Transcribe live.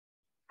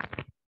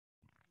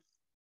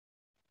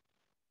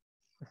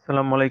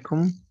Assalamu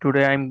alaikum.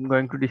 Today I'm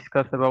going to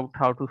discuss about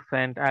how to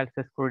send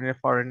IELTS score in a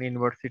foreign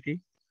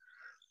university.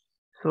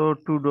 So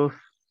to those,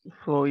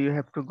 so you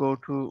have to go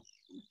to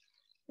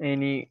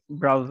any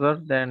browser,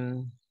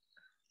 then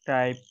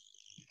type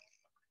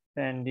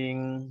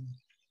sending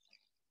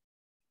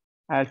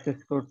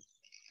IELTS score.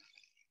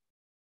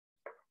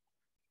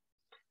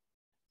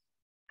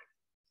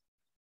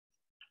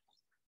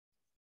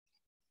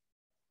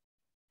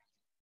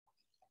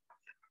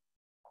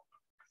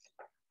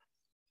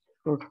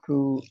 Go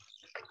to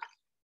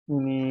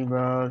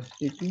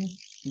university,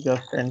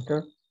 just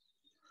enter.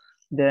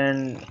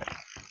 Then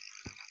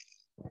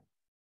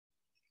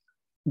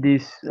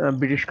this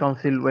British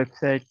Council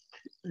website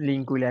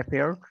link will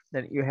appear.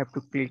 Then you have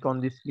to click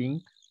on this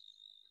link,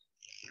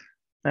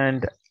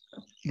 and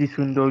this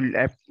window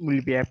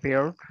will be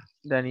appeared.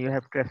 Then you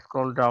have to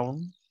scroll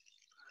down.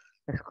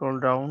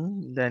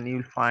 Then you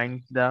will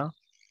find the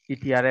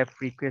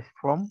ETRF request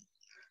form.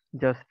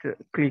 Just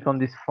click on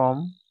this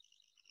form,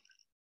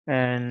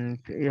 and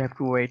you have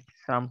to wait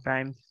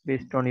sometimes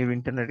based on your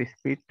internet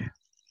speed.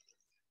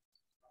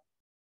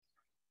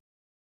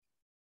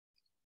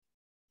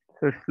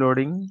 So it's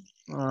loading,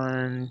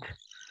 and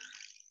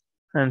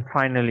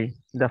finally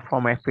the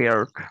form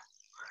appeared.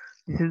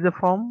 This is the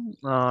form,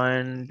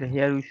 and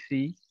here we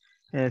see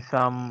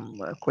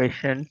some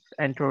questions.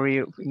 Enter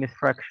your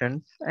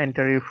instructions,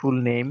 enter your full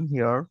name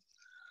here.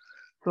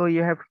 So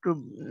you have to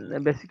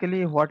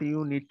basically what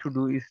you need to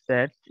do is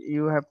that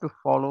you have to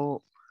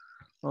follow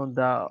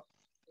the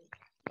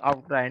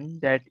outline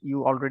that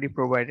you already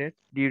provided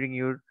during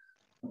your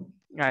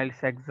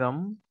IELTS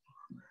exam.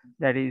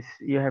 That is,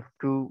 you have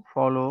to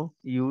follow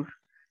your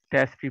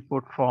test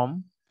report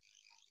form.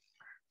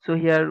 So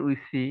here we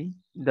see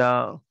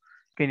the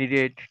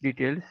candidate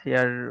details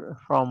here.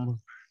 From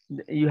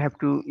you have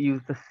to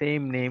use the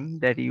same name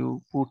that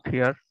you put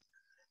here.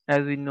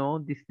 As we know,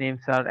 these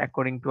names are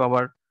according to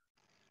our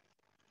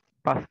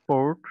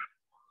passport.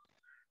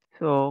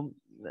 So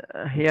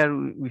here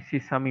we see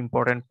some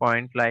important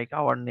point like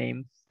our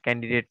names,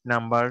 candidate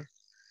number,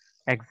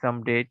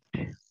 exam date,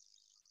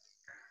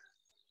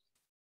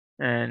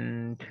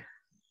 and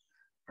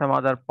some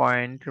other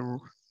point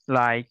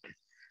like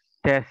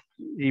test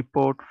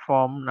report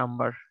form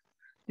number.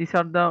 These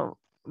are the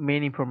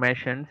main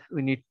informations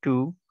we need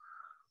to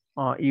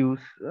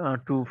use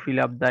to fill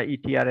up the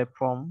ETRF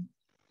form.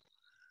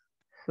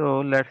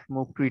 So let's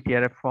move to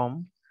ETRF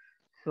form.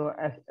 So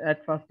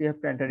at first you have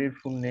to enter your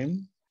full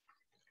name.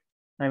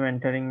 I'm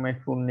entering my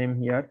full name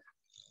here.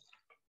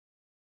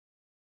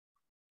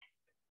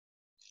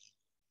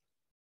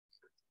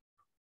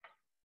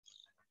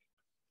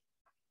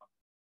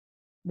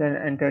 Then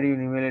enter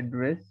your email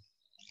address.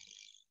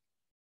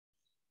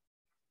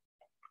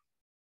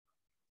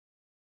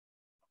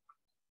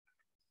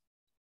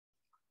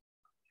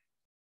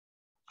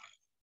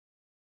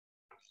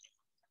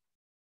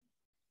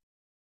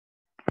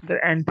 Then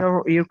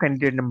enter your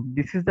candidate number.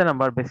 This is the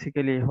number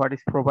basically what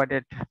is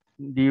provided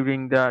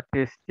during the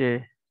test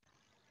day.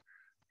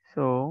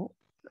 So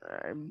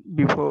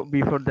before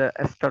the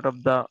start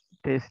of the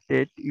test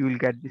date, you will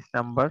get this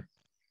number.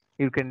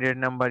 Your candidate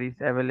number is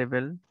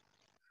available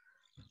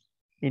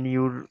in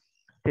your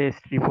test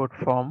report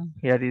form.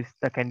 Here is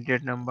the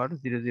candidate number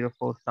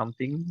 004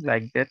 something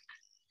like that.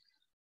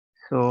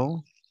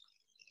 So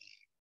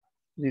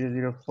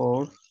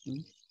 004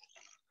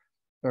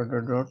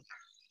 dot.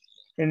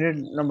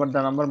 Candidate number,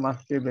 the number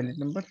must be a valid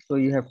number, so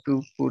you have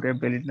to put a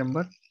valid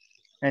number.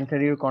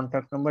 Enter your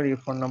contact number. Your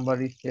phone number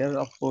is here,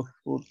 of course.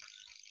 Put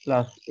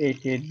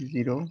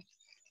 +880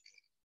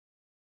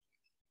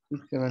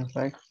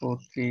 675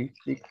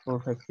 436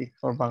 456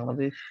 for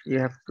Bangladesh. You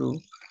have to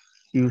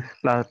use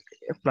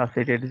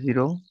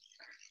 +880.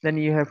 Then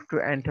you have to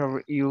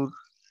enter your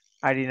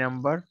ID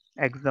number,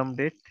 exam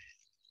date.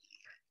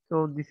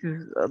 So this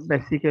is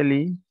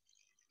basically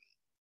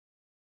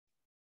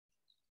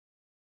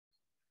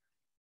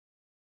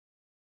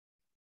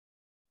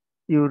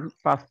your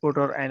passport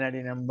or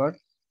NID number.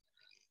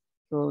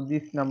 So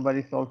this number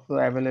is also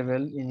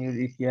available in your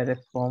ETRF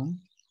form.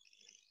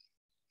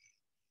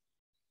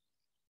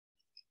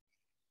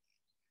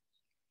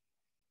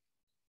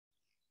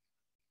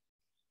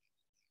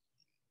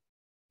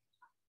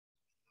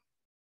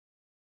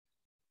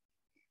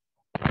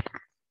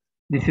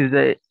 This is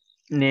the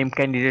name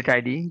candidate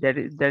ID. That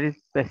is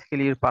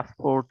basically your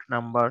passport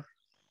number.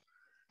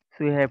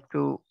 So you have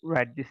to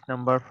write this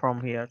number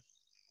from here.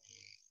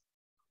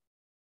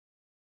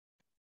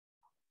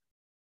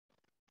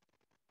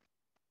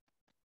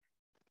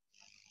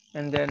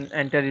 And then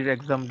enter your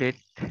exam date.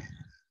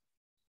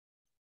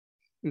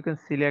 You can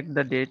select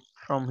the date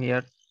from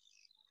here.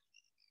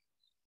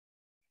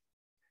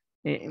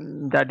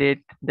 The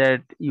date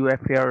that you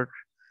appeared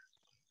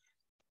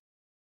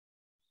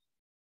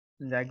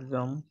in the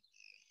exam.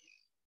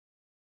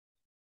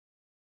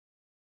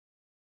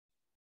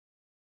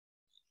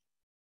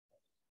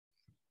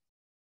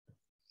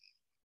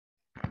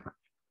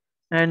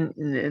 And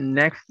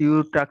next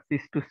you task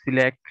is to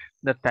select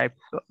the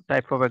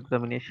type of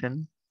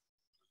examination.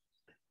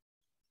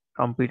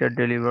 Computer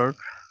delivered.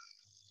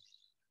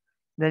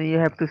 Then you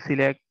have to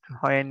select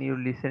when your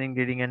listening,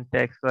 reading, and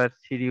text were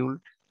scheduled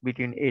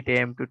between 8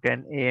 a.m. to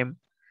 10 a.m.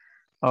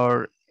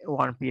 or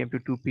 1 p.m. to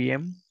 2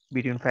 p.m.,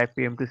 between 5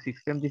 p.m. to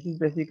 6 p.m. This is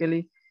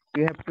basically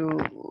you have to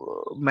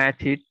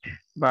match it,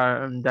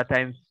 but the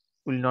times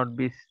will not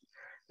be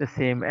the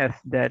same as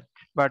that.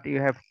 But you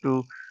have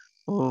to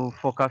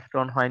focus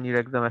on when your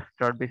exam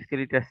start.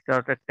 Basically, it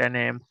start at 10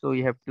 a.m. So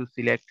you have to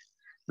select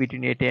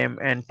between 8 a.m.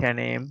 and 10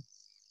 a.m.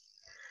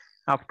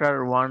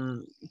 After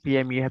 1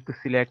 p.m., you have to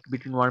select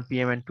between 1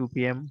 p.m. and 2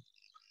 p.m.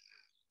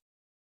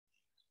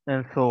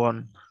 and so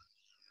on.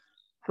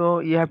 So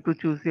you have to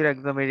choose your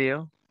exam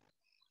area.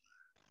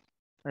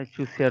 I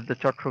choose here the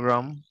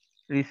Chattogram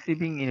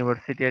receiving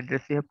university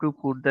address. You have to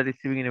put the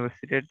receiving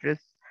university address.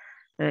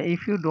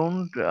 If you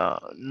don't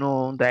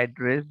know the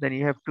address, then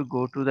you have to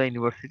go to the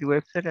university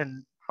website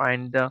and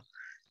find the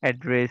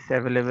address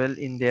available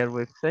in their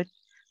website.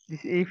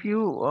 If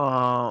you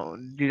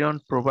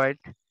didn't provide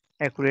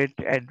accurate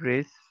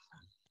address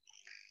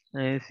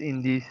is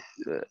in this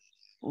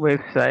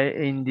website,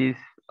 in this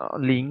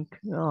link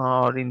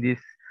or in this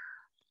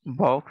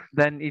box,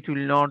 then it will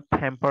not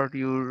hamper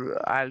your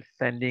IELTS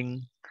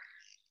sending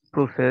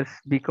process,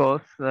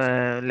 because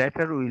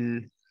later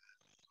we'll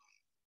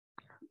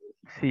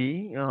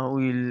see,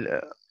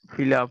 we'll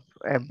fill up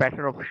a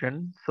better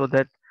option so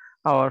that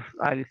our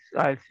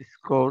IELTS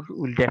score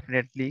will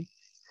definitely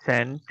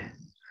send.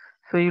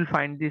 So you'll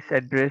find this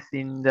address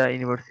in the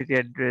university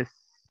address,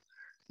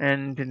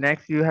 and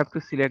next you have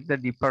to select the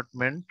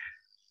department,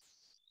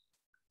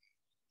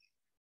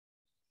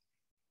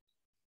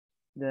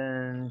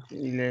 then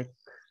electrical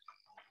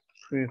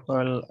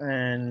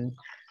and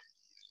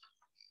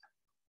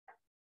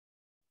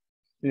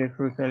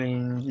electrical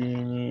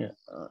engineering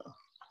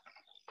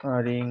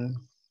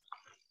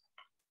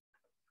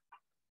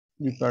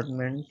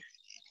department.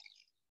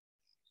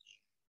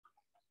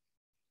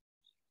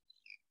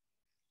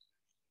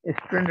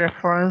 Student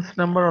reference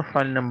number or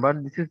file number.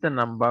 This is the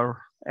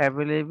number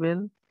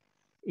available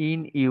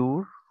in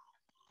your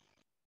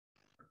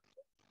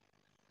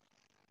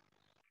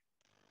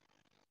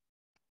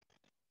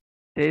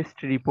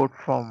test report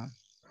form.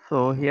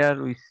 So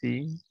here we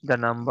see the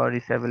number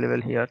is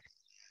available here.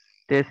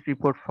 Test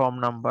report form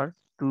number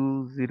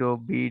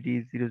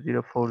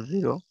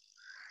 20BD0040.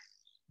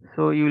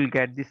 So you will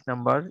get this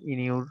number in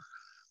your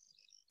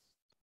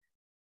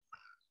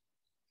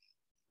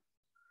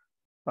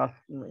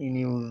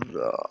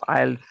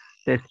IELTS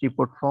test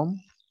report form,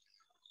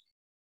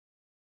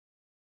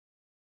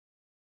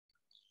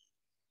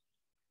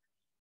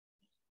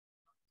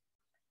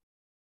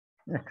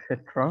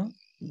 etc.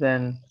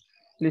 Then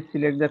please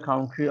select the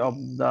country of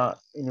the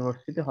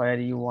university where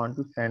you want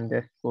to send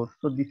the score.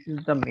 So this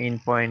is the main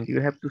point.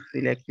 You have to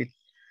select it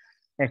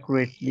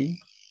accurately.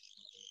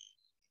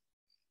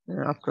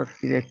 After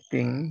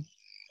selecting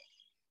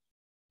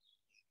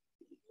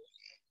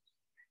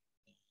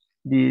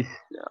this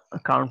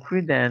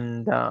country,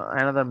 then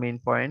another main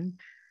point,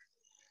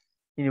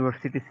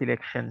 university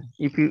selection.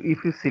 If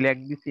you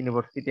select this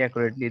university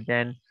accurately,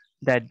 then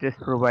the address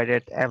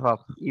provided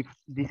above, if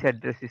this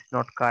address is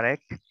not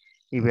correct,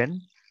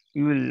 even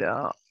you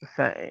will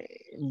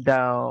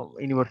the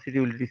university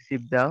will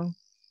receive the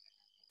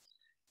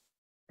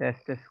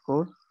test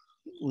score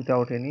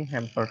without any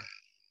hamper.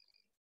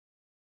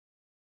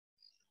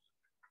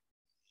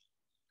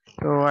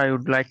 So I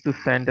would like to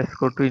send a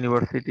score to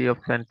University of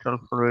Central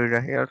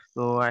Florida here.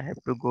 So I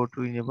have to go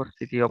to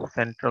University of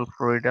Central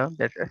Florida,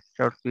 that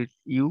starts with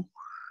U.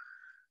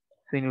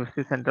 So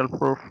University of Central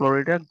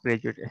Florida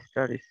Graduate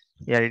Studies.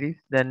 Here it is.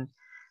 Then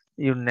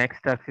your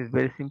next task is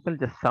very simple.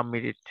 Just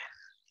submit it.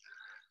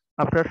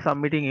 After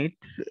submitting it,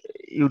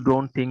 you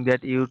don't think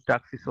that your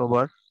task is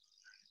over,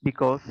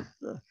 because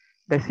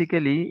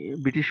basically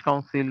British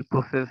Council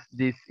process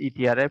this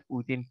ETRF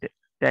within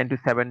 10 to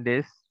 7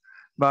 days,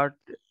 but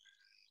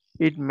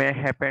it may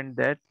happen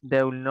that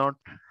they will not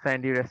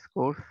send you a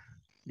score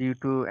due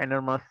to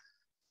enormous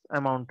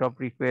amount of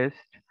request.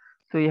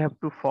 So you have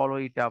to follow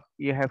it up.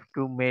 You have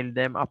to mail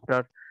them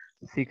after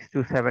 6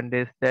 to 7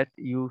 days that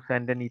you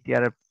send an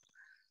ETRF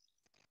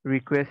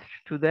request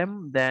to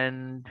them.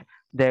 Then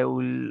they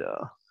will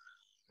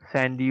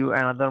send you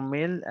another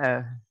mail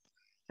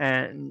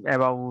and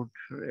about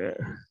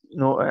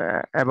no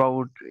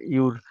about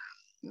your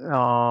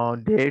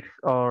dates,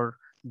 or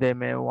they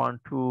may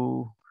want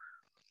to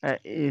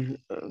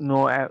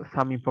know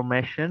some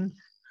information.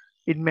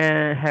 It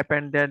may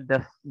happen that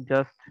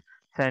just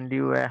send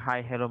you a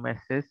hi hello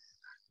message,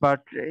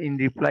 but in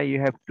reply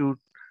you have to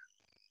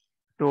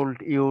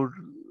told your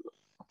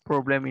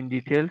problem in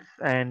details,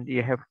 and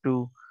you have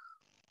to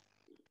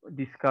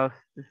discuss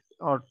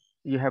or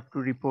you have to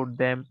report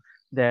them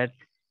that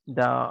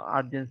the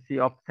urgency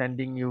of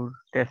sending your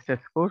test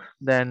scores,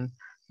 then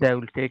they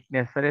will take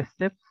necessary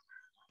steps.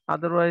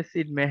 Otherwise,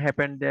 it may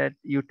happen that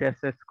your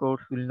test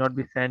scores will not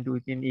be sent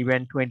within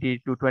even 20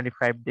 to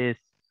 25 days.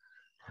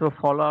 So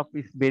follow-up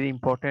is very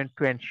important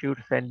to ensure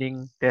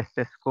sending test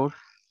scores.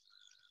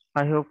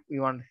 I hope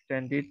you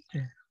understand it.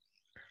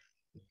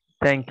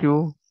 Thank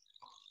you.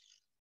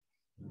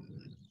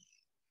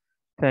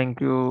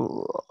 Thank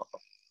you,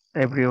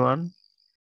 everyone.